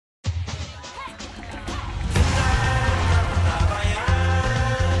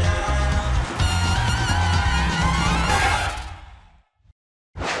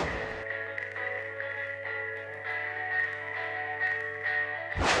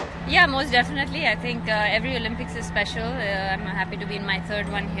Yeah, most definitely. I think every Olympics is special. I'm happy to be in my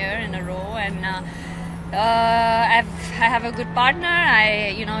third one here in a row, and I have a good partner.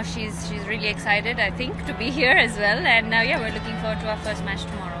 She's really excited. I think to be here as well, and yeah, we're looking forward to our first match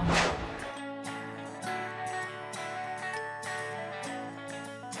tomorrow.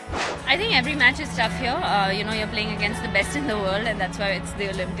 I think every match is tough here. You're playing against the best in the world, and that's why it's the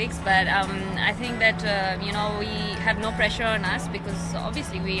Olympics. But I think that we have no pressure on us because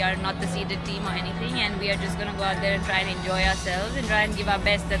obviously we are not the seeded team or anything, and we are just going to go out there and try and enjoy ourselves and try and give our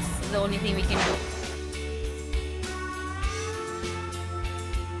best. That's the only thing we can do.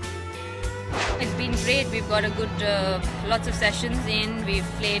 It's been great. We've got a good, lots of sessions in. We've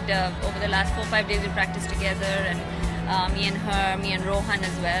played over the last 4-5 days. We practiced together, and me and her, me and Rohan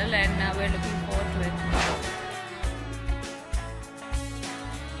as well, and we're looking forward to it.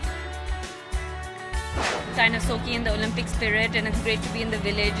 Kind of soaking in the Olympic spirit, and it's great to be in the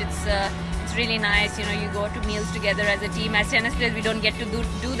village. It's really nice. You go to meals together as a team. As tennis players, we don't get to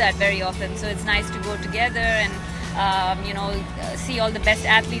do that very often, so it's nice to go together and see all the best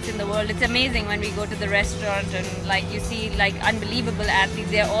athletes in the world. It's amazing when we go to the restaurant and you see unbelievable athletes.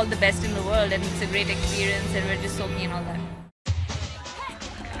 They're all the best in the world, and it's a great experience, and we're just soaking in all that.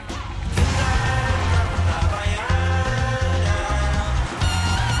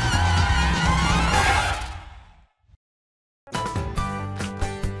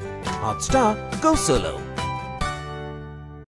 Hotstar, go solo.